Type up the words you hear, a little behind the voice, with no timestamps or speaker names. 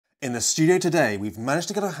In the studio today, we've managed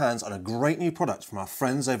to get our hands on a great new product from our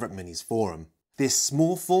friends over at Minisforum. This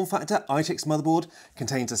small form factor ITX motherboard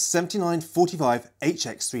contains a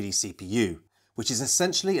 7945HX3d CPU, which is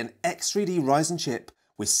essentially an X3d Ryxzen chip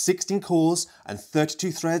with 16 cores and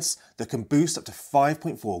 32 threads that can boost up to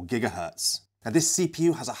 5.4 GHz. Now this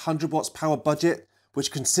CPU has a 100 watts power budget,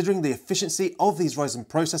 which considering the efficiency of these Ryxzen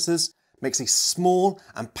processors, makes a small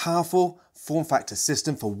and powerful form factor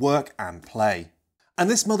system for work and play. And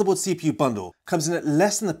this motherboard CPU bundle comes in at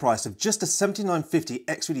less than the price of just a 7950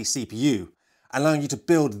 X3d CPU, allowing you to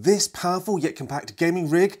build this powerful yet compact gaming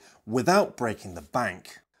rig without breaking the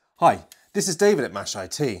bank. Hi, this is David at Mash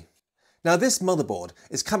IT. Now this motherboard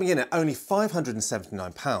is coming in at only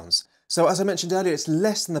 £579, so as I mentioned earlier, it's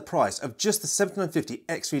less than the price of just the 7950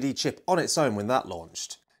 X3d chip on its own when that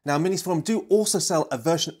launched. Now Minisforum do also sell a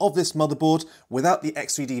version of this motherboard without the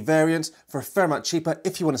X3d variant for a fair amount cheaper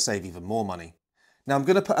if you want to save even more money. Now I'm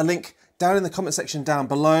going to put a link down in the comment section down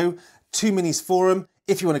below to Minisforum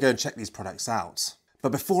if you want to go and check these products out.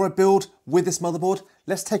 But before I build with this motherboard,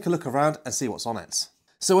 let's take a look around and see what's on it.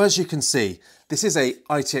 So as you can see, this is a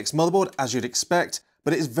ITX motherboard as you'd expect,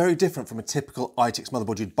 but it is very different from a typical ITX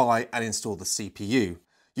motherboard you'd buy and install the CPU.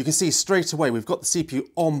 You can see straight away we've got the CPU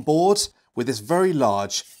on board with this very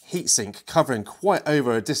large heatsink covering quite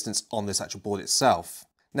over a distance on this actual board itself.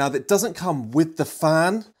 Now that doesn't come with the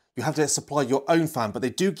fan. You have to supply your own fan, but they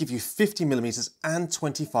do give you 50mm and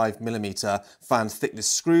 25mm fan thickness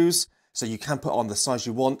screws, so you can put on the size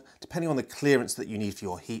you want, depending on the clearance that you need for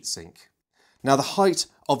your heatsink. Now the height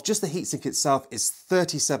of just the heatsink itself is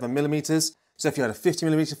 37mm, so if you had a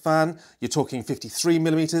 50mm fan, you're talking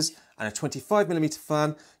 53mm, and a 25mm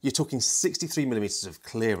fan, you're talking 63mm of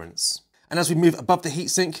clearance. And as we move above the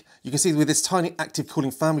heatsink, you can see with this tiny active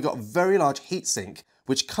cooling fan, we've got a very large heatsink,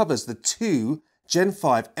 which covers the two Gen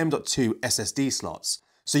 5 M.2 SSD slots.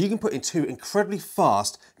 So you can put in two incredibly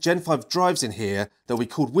fast Gen 5 drives in here that will be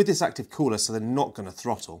cooled with this active cooler so they're not going to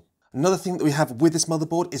throttle. Another thing that we have with this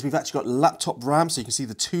motherboard is we've actually got laptop RAM, so you can see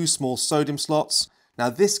the two small sodium slots. Now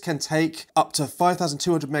this can take up to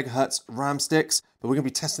 5200 MHz RAM sticks, but we're going to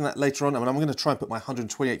be testing that later on, and I'm going to try and put my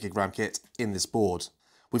 128GB RAM kit in this board.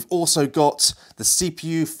 We've also got the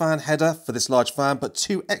CPU fan header for this large fan, but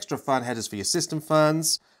two extra fan headers for your system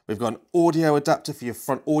fans. We've got an audio adapter for your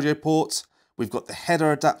front audio port. We've got the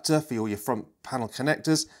header adapter for all your front panel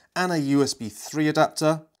connectors and a USB 3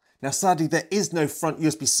 adapter. Now sadly there is no front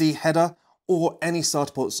USB-C header or any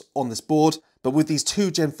SATA ports on this board, but with these two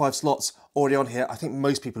Gen 5 slots already on here, I think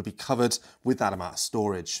most people will be covered with that amount of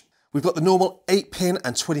storage. We've got the normal 8-pin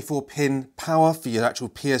and 24-pin power for your actual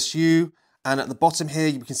PSU, and at the bottom here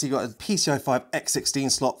you can see you've got a PCI 5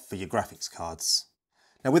 X16 slot for your graphics cards.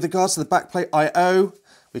 Now with regards to the backplate I/O,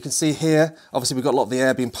 we can see here, obviously we've got a lot of the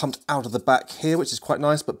air being pumped out of the back here, which is quite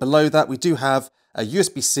nice, but below that we do have a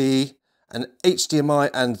USB-C, an HDMI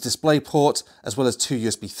and display port, as well as two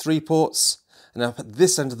USB 3 ports. And now at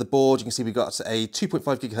this end of the board, you can see we've got a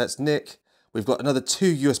 2.5 GHz NIC, we've got another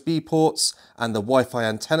two USB ports and the Wi-Fi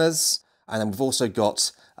antennas, and then we've also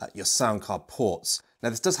got your sound card ports. Now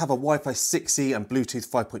this does have a Wi-Fi 6E and Bluetooth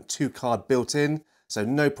 5.2 card built in, so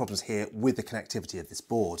no problems here with the connectivity of this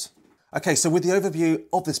board. Okay, so with the overview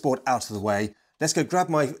of this board out of the way, let's go grab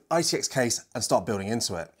my ITX case and start building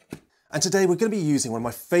into it. And today we're going to be using one of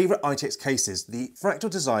my favourite ITX cases, the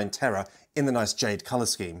Fractal Terra in the nice jade colour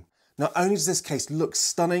scheme. Not only does this case look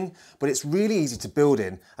stunning, but it's really easy to build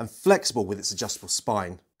in and flexible with its adjustable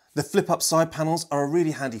spine. The flip-up side panels are a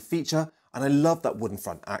really handy feature, and I love that wooden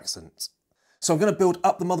front accent. So I'm going to build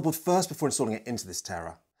up the motherboard first before installing it into this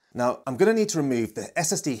Terra. Now I'm going to need to remove the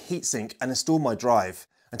SSD heatsink and install my drive.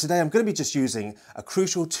 And today I'm going to be just using a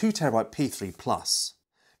crucial 2TB P3 Plus.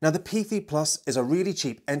 Now the P3 Plus is a really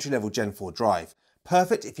cheap entry-level Gen 4 drive,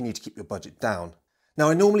 perfect if you need to keep your budget down. Now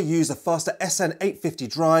I normally use a faster SN850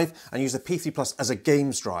 drive and use the P3 Plus as a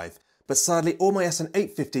games drive, but sadly all my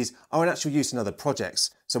SN850s are in actual use in other projects,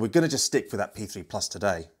 so we're going to just stick with that P3 Plus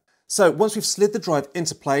today. So once we've slid the drive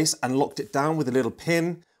into place and locked it down with a little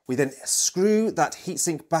pin, we then screw that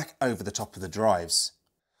heatsink back over the top of the drives.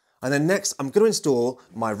 And then next, I'm going to install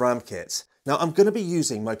my RAM kit. Now I'm going to be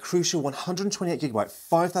using my crucial 128GB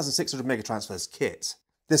 5600 megatransfers kit.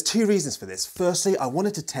 There's two reasons for this. Firstly, I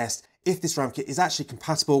wanted to test if this RAM kit is actually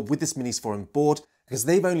compatible with this Minisforum board, because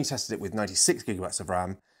they've only tested it with 96GB of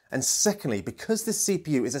RAM. And secondly, because this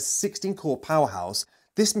CPU is a 16-core powerhouse,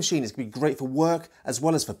 this machine is going to be great for work as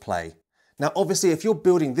well as for play. Now obviously if you're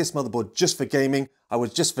building this motherboard just for gaming, I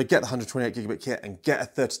would just forget the 128GB kit and get a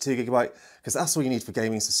 32GB, because that's all you need for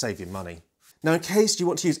gaming to save you money. Now in case you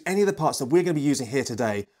want to use any of the parts that we're going to be using here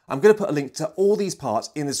today, I'm going to put a link to all these parts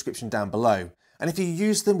in the description down below. And if you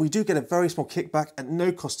use them, we do get a very small kickback at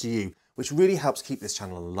no cost to you, which really helps keep this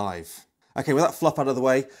channel alive. Okay, with that fluff out of the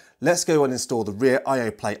way, let's go and install the rear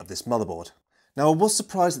I/O plate of this motherboard. Now, I was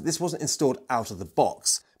surprised that this wasn't installed out of the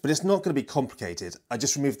box, but it's not going to be complicated. I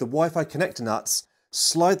just removed the Wi-Fi connector nuts,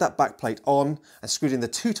 slide that back plate on, and screwed in the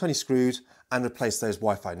 2 tiny screws and replaced those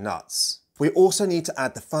Wi-Fi nuts. We also need to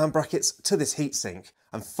add the fan brackets to this heatsink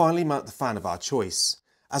and finally mount the fan of our choice.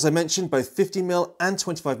 As I mentioned, both 50mm and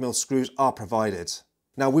 25mm screws are provided.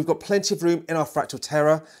 Now, we've got plenty of room in our Fractal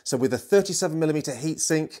Terra, so with a 37mm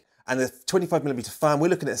heatsink and a 25mm fan, we're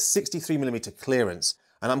looking at a 63mm clearance,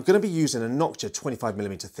 and I'm going to be using a Noctua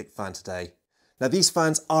 25mm thick fan today. Now, these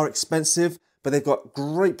fans are expensive, but they've got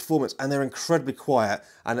great performance and they're incredibly quiet.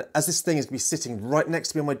 And as this thing is going to be sitting right next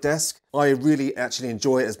to me on my desk, I really actually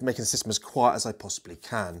enjoy it as making the system as quiet as I possibly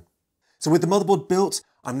can. So with the motherboard built,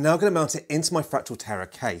 I'm now going to mount it into my Fractal Terra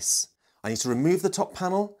case. I need to remove the top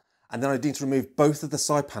panel, and then I need to remove both of the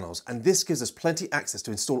side panels, and this gives us plenty access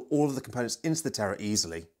to install all of the components into the Terra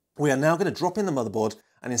easily. We are now going to drop in the motherboard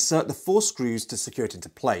and insert the 4 screws to secure it into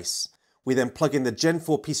place. We then plug in the Gen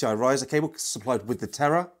 4 PCI riser cable supplied with the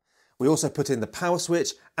Terra. We also put in the power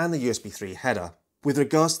switch and the USB 3 header. With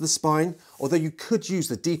regards to the spine, although you could use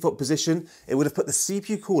the default position, it would have put the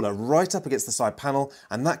CPU cooler right up against the side panel,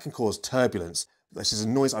 and that can cause turbulence. This is a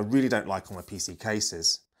noise I really don't like on my PC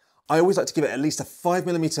cases. I always like to give it at least a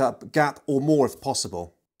 5mm gap or more if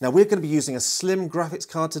possible. Now, we're going to be using a slim graphics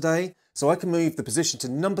card today, so I can move the position to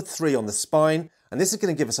number 3 on the spine, and this is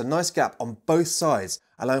going to give us a nice gap on both sides,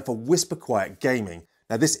 allowing for whisper quiet gaming.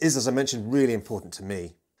 Now, this is, as I mentioned, really important to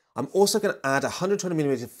me. I'm also going to add a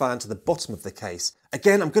 120mm fan to the bottom of the case.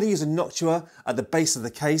 Again, I'm going to use a Noctua at the base of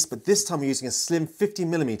the case, but this time I'm using a slim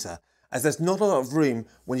 50mm, as there's not a lot of room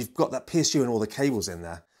when you've got that PSU and all the cables in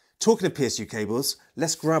there. Talking of PSU cables,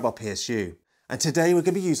 let's grab our PSU. And today we're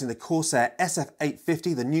going to be using the Corsair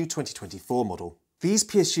SF850, the new 2024 model. These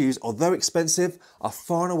PSUs, although expensive, are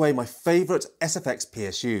far and away my favourite SFX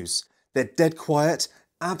PSUs. They're dead quiet,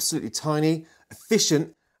 absolutely tiny,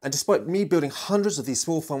 efficient, and despite me building hundreds of these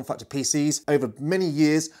small form factor PCs over many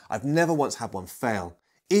years, I've never once had one fail,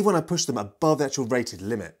 even when I push them above the actual rated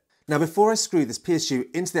limit. Now, before I screw this PSU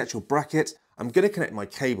into the actual bracket, I'm going to connect my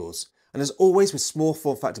cables. And as always with small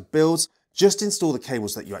form factor builds, just install the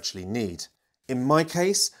cables that you actually need. In my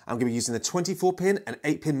case, I'm going to be using the 24-pin and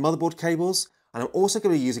 8-pin motherboard cables, and I'm also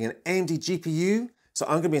going to be using an AMD GPU, so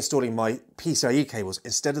I'm going to be installing my PCIe cables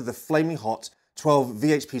instead of the flaming hot 12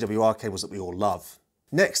 VHPWR cables that we all love.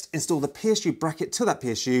 Next, install the PSU bracket to that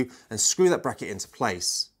PSU and screw that bracket into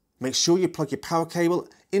place. Make sure you plug your power cable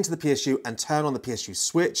into the PSU and turn on the PSU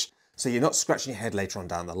switch so you're not scratching your head later on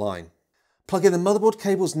down the line. Plug in the motherboard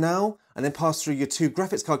cables now and then pass through your 2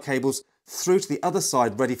 graphics card cables through to the other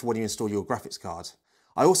side ready for when you install your graphics card.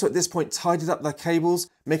 I also at this point tidied up the cables,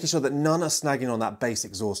 making sure that none are snagging on that base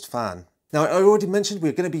exhaust fan. Now, I already mentioned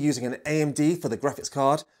we're going to be using an AMD for the graphics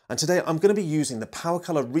card, and today I'm going to be using the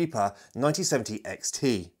PowerColor Reaper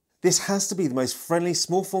 9070XT. This has to be the most friendly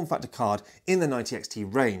small form factor card in the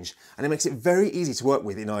 90XT range, and it makes it very easy to work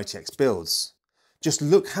with in ITX builds. Just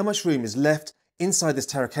look how much room is left inside this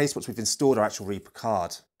Terra case once we've installed our actual Reaper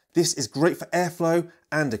card. This is great for airflow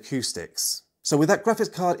and acoustics. So with that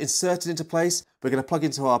graphics card inserted into place, we're going to plug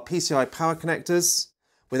into our PCI power connectors.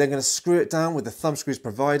 We're then going to screw it down with the thumb screws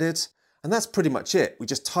provided. And that's pretty much it. We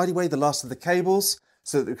just tidy away the last of the cables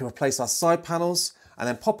so that we can replace our side panels and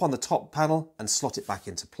then pop on the top panel and slot it back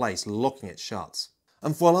into place, locking it shut.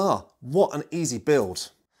 And voila, what an easy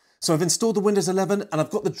build. So I've installed the Windows 11 and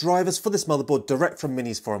I've got the drivers for this motherboard direct from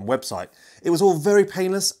Minisforum website. It was all very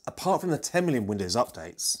painless apart from the 10 million Windows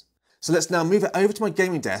updates. So let's now move it over to my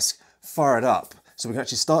gaming desk, fire it up, so we can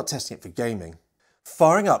actually start testing it for gaming.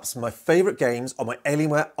 Firing up some of my favourite games on my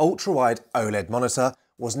Alienware ultra-wide OLED monitor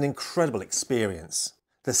was an incredible experience.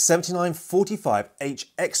 The 7945H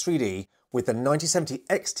X3d with the 9070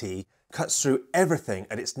 XT cuts through everything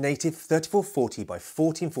at its native 3440 by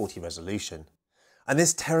 1440 resolution. And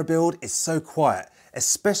this Terra build is so quiet,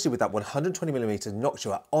 especially with that 120mm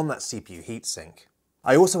Noctua on that CPU heatsink.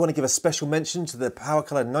 I also want to give a special mention to the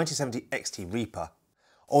PowerColor 9070 XT Reaper.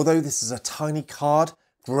 Although this is a tiny card,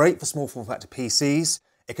 great for small form factor PCs,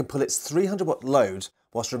 it can pull its 300 watt load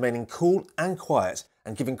whilst remaining cool and quiet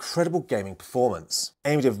and give incredible gaming performance.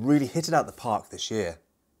 AMD have really hit it out the park this year.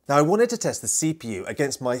 Now, I wanted to test the CPU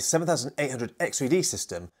against my 7800 X3d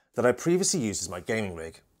system that I previously used as my gaming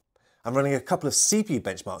rig. I'm running a couple of CPU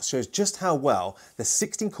benchmarks shows just how well the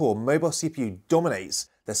 16-core mobile CPU dominates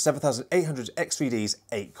the 7800 X3d's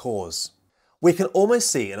 8 cores. We can almost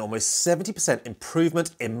see an almost 70%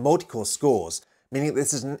 improvement in multi-core scores, meaning that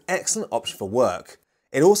this is an excellent option for work.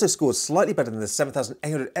 It also scored slightly better than the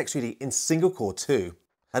 7800 X3d in single core too.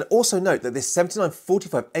 And also note that this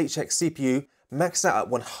 7945HX CPU maxed out at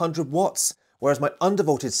 100 watts, whereas my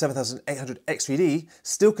undervolted 7800 X3d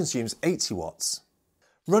still consumes 80 watts.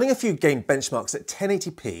 Running a few game benchmarks at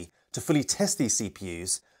 1080p to fully test these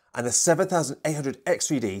CPUs, and the 7800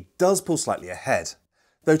 X3d does pull slightly ahead.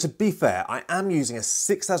 Though to be fair, I am using a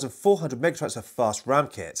 6400 megatransfer fast RAM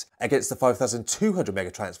kit against the 5200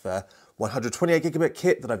 megatransfer 128GB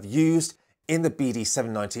kit that I've used in the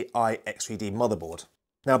BD790iX3d motherboard.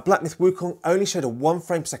 Now, Black Myth Wukong only showed a 1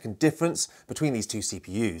 frame per second difference between these two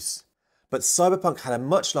CPUs, but Cyberpunk had a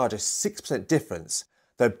much larger 6% difference,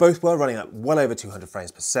 though both were running at well over 200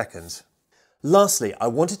 frames per second. Lastly, I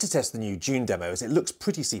wanted to test the new June demo as it looks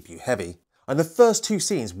pretty CPU heavy, and the first two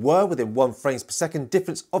scenes were within 1 frames per second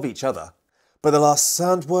difference of each other. But the last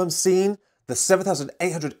Sandworm scene, the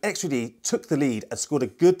 7800 X3d took the lead and scored a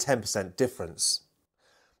good 10% difference.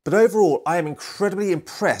 But overall, I am incredibly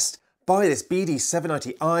impressed by this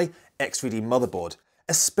BD790iX3d motherboard,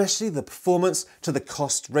 especially the performance to the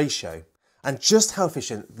cost ratio, and just how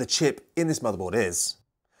efficient the chip in this motherboard is.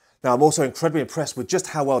 Now, I'm also incredibly impressed with just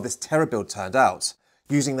how well this Terra build turned out,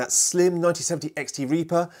 using that slim 9070 XT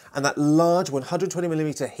Reaper and that large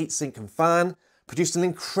 120mm heatsink and fan, produced an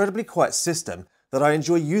incredibly quiet system that I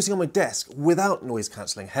enjoy using on my desk without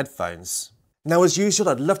noise-cancelling headphones. Now, as usual,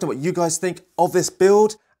 I'd love to know what you guys think of this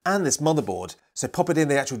build and this motherboard, so pop it in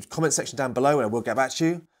the actual comment section down below and I will get back to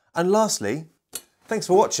you. And lastly, thanks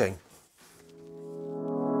for watching.